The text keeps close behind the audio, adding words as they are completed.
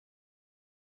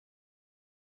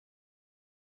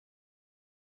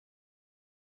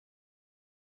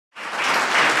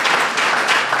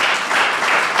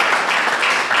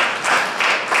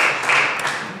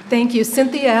Thank you.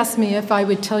 Cynthia asked me if I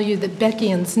would tell you that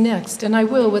Beckian's next, and I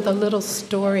will with a little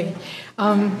story.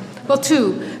 Well,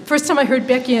 two. First time I heard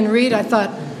Beckian read, I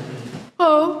thought,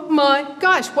 oh my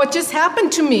gosh, what just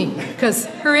happened to me? Because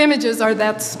her images are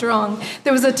that strong.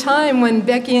 There was a time when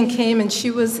Beckian came and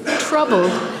she was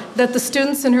troubled that the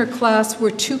students in her class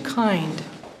were too kind,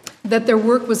 that their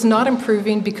work was not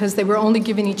improving because they were only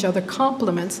giving each other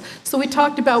compliments. So we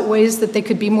talked about ways that they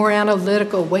could be more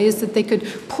analytical, ways that they could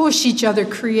push each other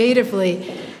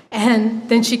creatively. And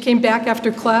then she came back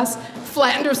after class,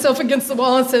 flattened herself against the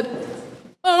wall and said,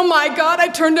 oh my God, I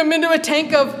turned him into a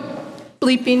tank of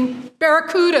bleeping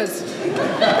barracudas.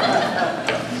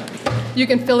 You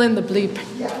can fill in the bleep.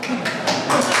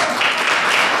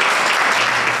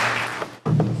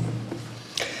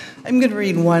 I'm going to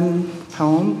read one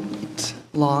poem. It's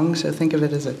long, so think of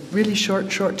it as a really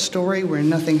short story where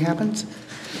nothing happens.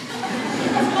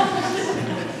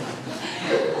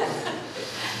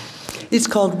 It's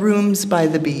called Rooms by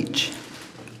the Beach.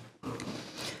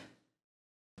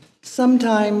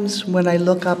 Sometimes when I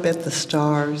look up at the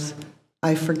stars,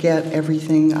 I forget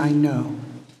everything I know.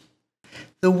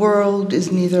 The world is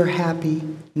neither happy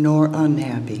nor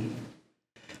unhappy.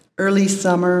 Early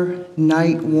summer,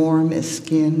 night warm as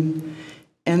skin,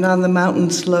 and on the mountain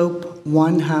slope,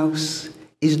 one house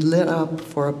is lit up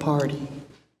for a party.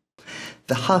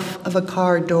 The huff of a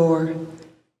car door,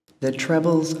 the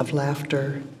trebles of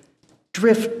laughter,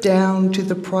 drift down to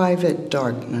the private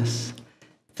darkness,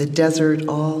 the desert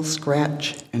all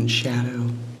scratch and shadow.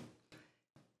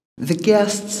 The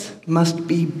guests must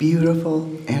be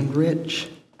beautiful and rich.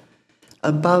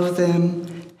 Above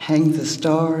them hang the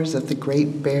stars of the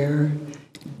Great Bear,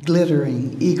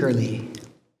 glittering eagerly.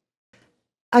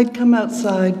 I'd come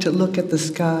outside to look at the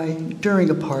sky during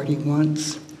a party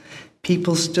once.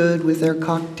 People stood with their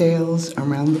cocktails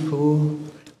around the pool,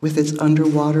 with its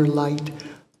underwater light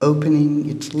opening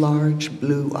its large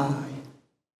blue eye.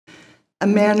 A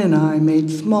man and I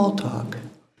made small talk.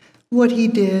 What he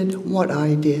did, what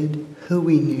I did, who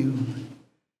we knew.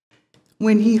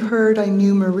 When he heard I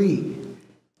knew Marie,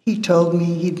 he told me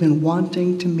he'd been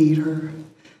wanting to meet her,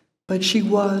 but she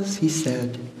was, he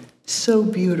said, so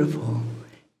beautiful.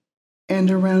 And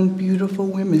around beautiful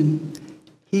women,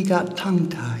 he got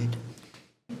tongue-tied.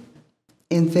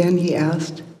 And then he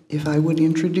asked if I would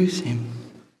introduce him.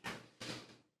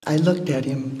 I looked at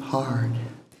him hard.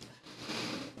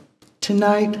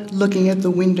 Tonight, looking at the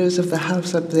windows of the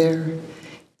house up there,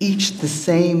 each the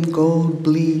same gold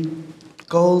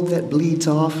that bleeds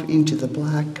off into the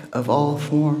black of all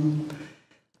form,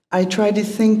 I try to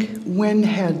think when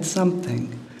had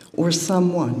something or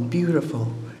someone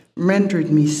beautiful rendered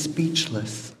me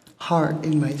speechless, heart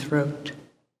in my throat.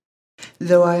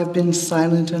 Though I have been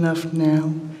silent enough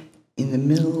now, in the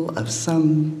middle of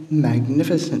some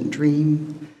magnificent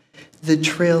dream, the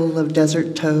trill of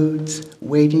desert toads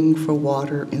waiting for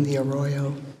water in the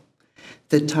arroyo,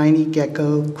 the tiny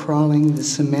gecko crawling the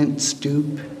cement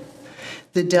stoop,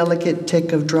 the delicate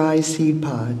tick of dry seed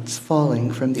pods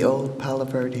falling from the old Palo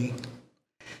Verde,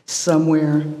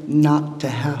 somewhere not to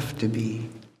have to be.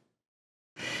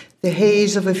 The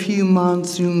haze of a few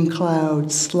monsoon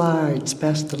clouds slides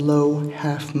past the low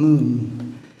half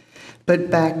moon, but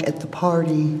back at the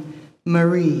party,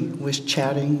 Marie was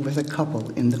chatting with a couple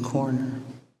in the corner.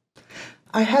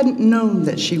 I hadn't known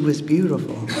that she was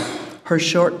beautiful. Her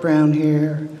short brown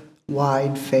hair,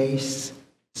 wide face,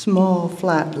 small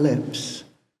flat lips,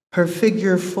 her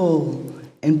figure full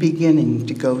and beginning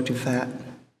to go to fat.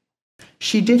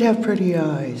 She did have pretty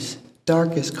eyes,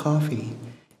 dark as coffee,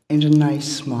 and a nice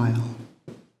smile.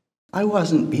 I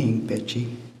wasn't being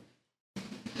bitchy.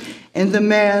 And the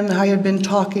man I had been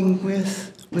talking with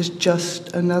was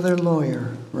just another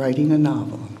lawyer writing a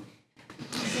novel.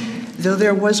 Though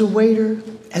there was a waiter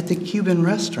at the Cuban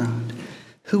restaurant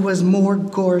who was more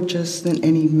gorgeous than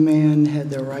any man had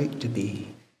the right to be,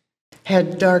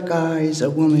 had dark eyes a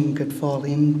woman could fall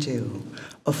into,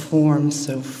 a form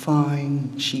so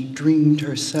fine she dreamed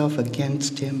herself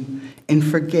against him and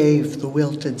forgave the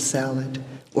wilted salad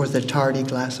or the tardy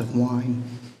glass of wine.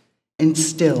 And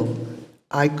still,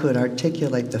 I could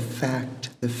articulate the fact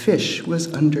the fish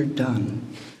was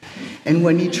underdone. And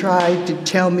when he tried to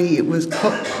tell me it was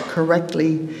cooked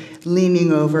correctly,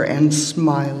 leaning over and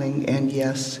smiling, and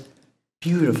yes,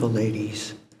 beautiful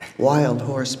ladies, wild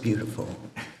horse beautiful,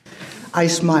 I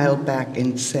smiled back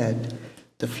and said,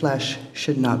 the flesh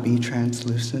should not be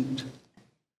translucent.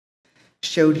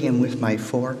 Showed him with my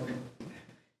fork.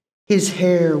 His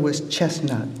hair was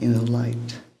chestnut in the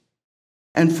light.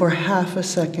 And for half a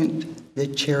second, the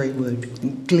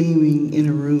cherrywood gleaming in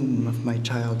a room of my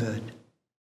childhood.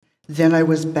 Then I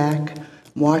was back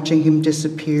watching him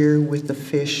disappear with the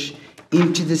fish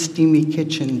into the steamy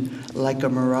kitchen like a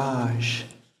mirage,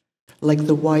 like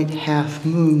the white half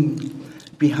moon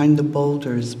behind the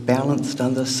boulders balanced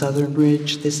on the southern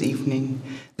ridge this evening,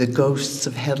 the ghosts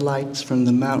of headlights from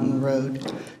the mountain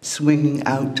road swinging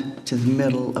out to the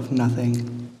middle of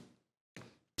nothing.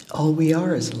 All we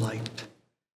are is light.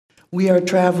 We are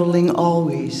traveling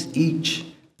always, each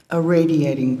a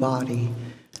radiating body,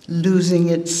 losing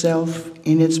itself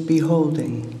in its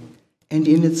beholding and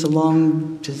in its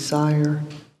long desire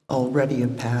already a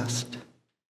past.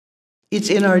 It's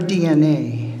in our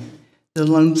DNA, the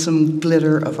lonesome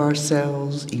glitter of our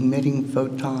cells emitting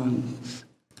photons.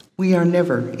 We are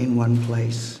never in one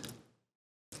place.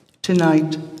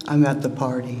 Tonight, I'm at the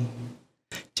party.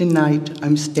 Tonight,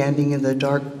 I'm standing in the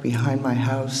dark behind my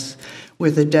house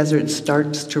where the desert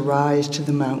starts to rise to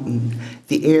the mountain,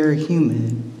 the air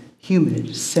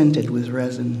humid, scented with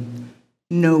resin.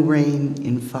 No rain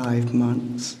in 5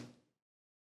 months.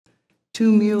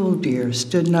 2 mule deer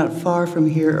stood not far from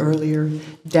here earlier,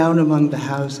 down among the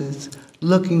houses,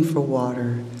 looking for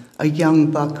water, a young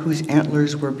buck whose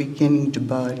antlers were beginning to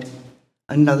bud,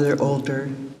 another older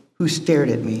who stared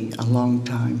at me a long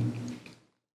time.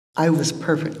 I was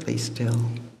perfectly still.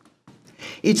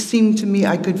 It seemed to me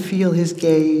I could feel his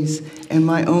gaze and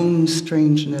my own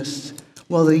strangeness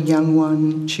while the young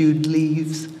one chewed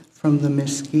leaves from the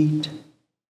mesquite.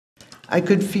 I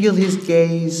could feel his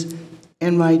gaze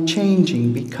and my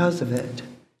changing because of it,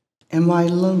 and my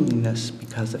loneliness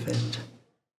because of it,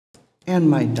 and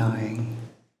my dying,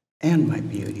 and my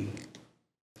beauty.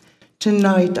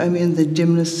 Tonight I'm in the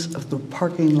dimness of the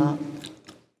parking lot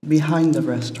behind the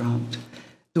restaurant,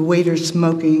 the waiter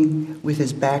smoking with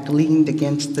his back leaned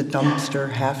against the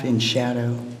dumpster half in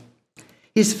shadow.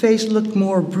 His face looked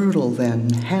more brutal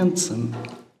than handsome,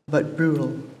 but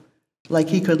brutal, like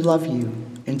he could love you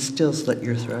and still slit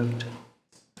your throat.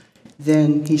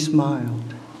 Then he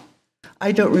smiled.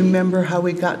 I don't remember how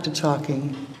we got to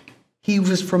talking. He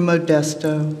was from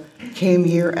Modesto, came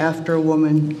here after a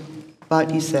woman, but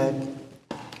he said,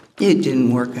 it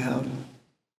didn't work out.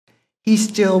 He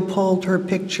still pulled her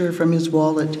picture from his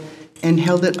wallet and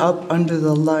held it up under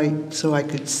the light so I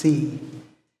could see.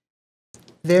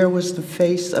 There was the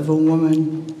face of a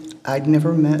woman I'd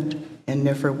never met and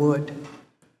never would.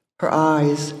 Her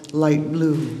eyes light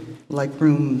blue, like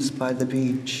rooms by the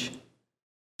beach.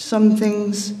 Some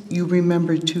things you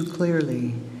remember too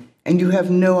clearly, and you have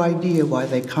no idea why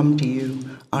they come to you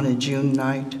on a June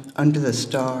night under the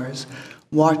stars,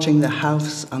 watching the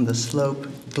house on the slope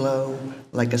glow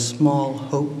like a small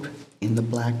hope in the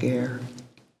black air.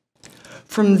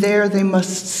 From there they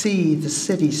must see the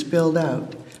city spilled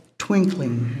out,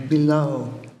 twinkling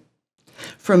below.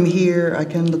 From here I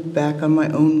can look back on my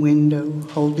own window,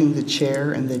 holding the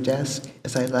chair and the desk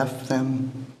as I left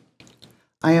them.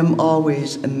 I am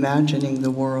always imagining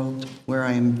the world where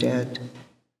I am dead,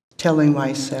 telling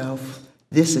myself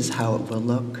this is how it will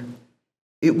look.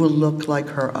 It will look like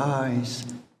her eyes,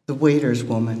 the waiter's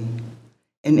woman,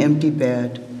 an empty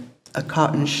bed, a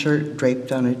cotton shirt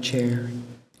draped on a chair,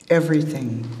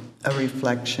 everything a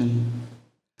reflection.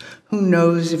 Who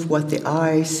knows if what the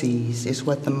eye sees is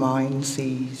what the mind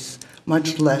sees,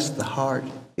 much less the heart,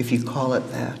 if you call it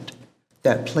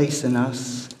that place in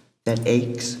us that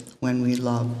aches when we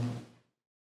love.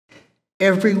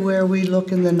 Everywhere we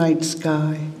look in the night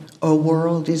sky, a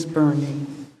world is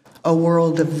burning, a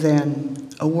world of then,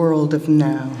 a world of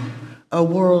now, a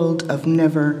world of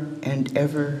never and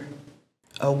ever,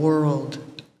 a world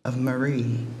of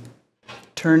Marie,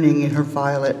 turning in her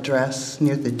violet dress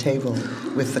near the table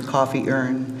with the coffee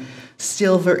urn,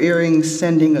 silver earrings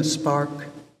sending a spark.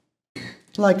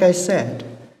 Like I said,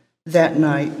 that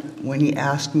night when he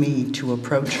asked me to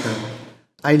approach her,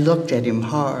 I looked at him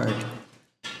hard,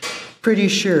 pretty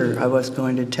sure I was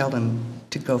going to tell him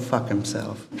to go fuck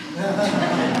himself.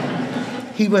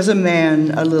 He was a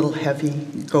man a little heavy,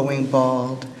 going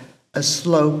bald, a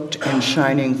sloped and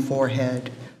shining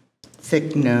forehead,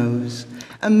 thick nose,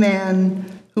 a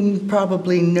man whom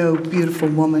probably no beautiful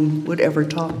woman would ever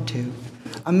talk to,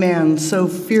 a man so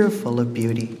fearful of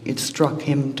beauty it struck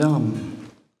him dumb.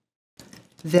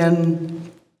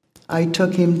 Then I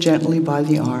took him gently by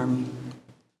the arm,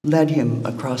 led him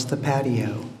across the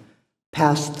patio,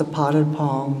 past the potted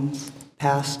palms,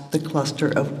 past the cluster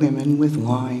of women with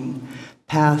wine,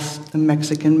 past the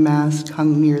Mexican mask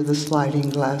hung near the sliding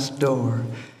glass door,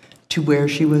 to where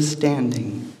she was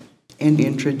standing, and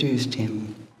introduced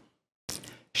him.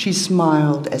 She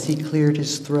smiled as he cleared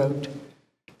his throat,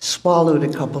 swallowed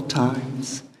a couple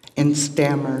times, and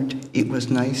stammered it was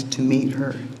nice to meet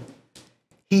her.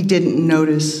 He didn't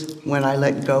notice when I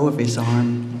let go of his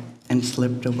arm and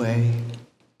slipped away.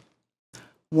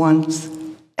 Once,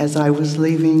 as I was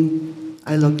leaving,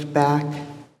 I looked back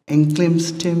and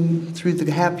glimpsed him through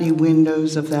the happy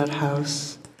windows of that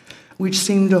house, which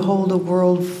seemed to hold a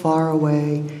world far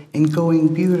away and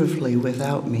going beautifully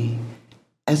without me,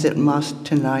 as it must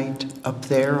tonight up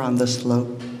there on the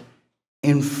slope.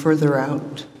 And further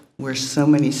out, where so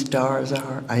many stars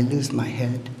are, I lose my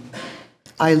head.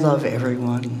 I love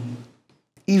everyone,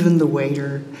 even the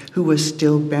waiter, who was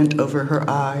still bent over her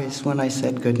eyes when I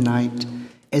said goodnight,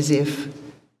 as if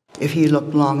he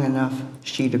looked long enough,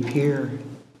 she'd appear.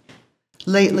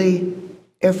 Lately,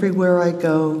 everywhere I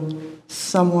go,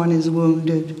 someone is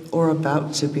wounded or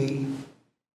about to be.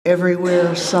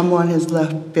 Everywhere, someone has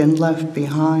been left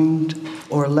behind,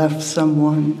 or left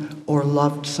someone, or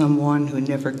loved someone who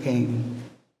never came.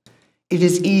 It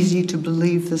is easy to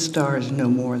believe the stars know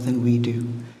more than we do,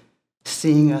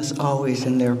 seeing us always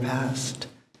in their past.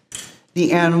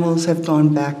 The animals have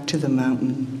gone back to the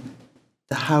mountain.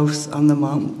 The house on the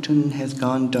mountain has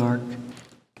gone dark.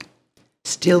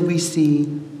 Still we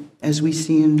see, as we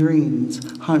see in dreams,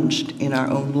 hunched in our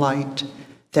own light,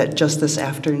 that just this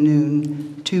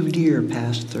afternoon 2 deer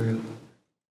passed through.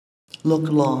 Look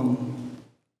long.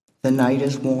 The night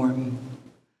is warm.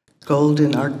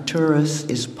 Golden Arcturus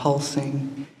is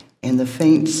pulsing, and the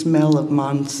faint smell of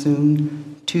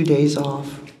monsoon, 2 days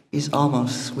off, is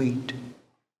almost sweet.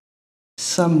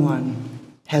 Someone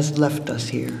has left us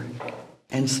here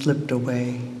and slipped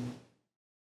away.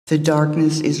 The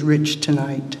darkness is rich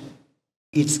tonight.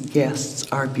 Its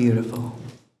guests are beautiful.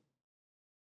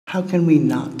 How can we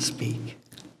not speak?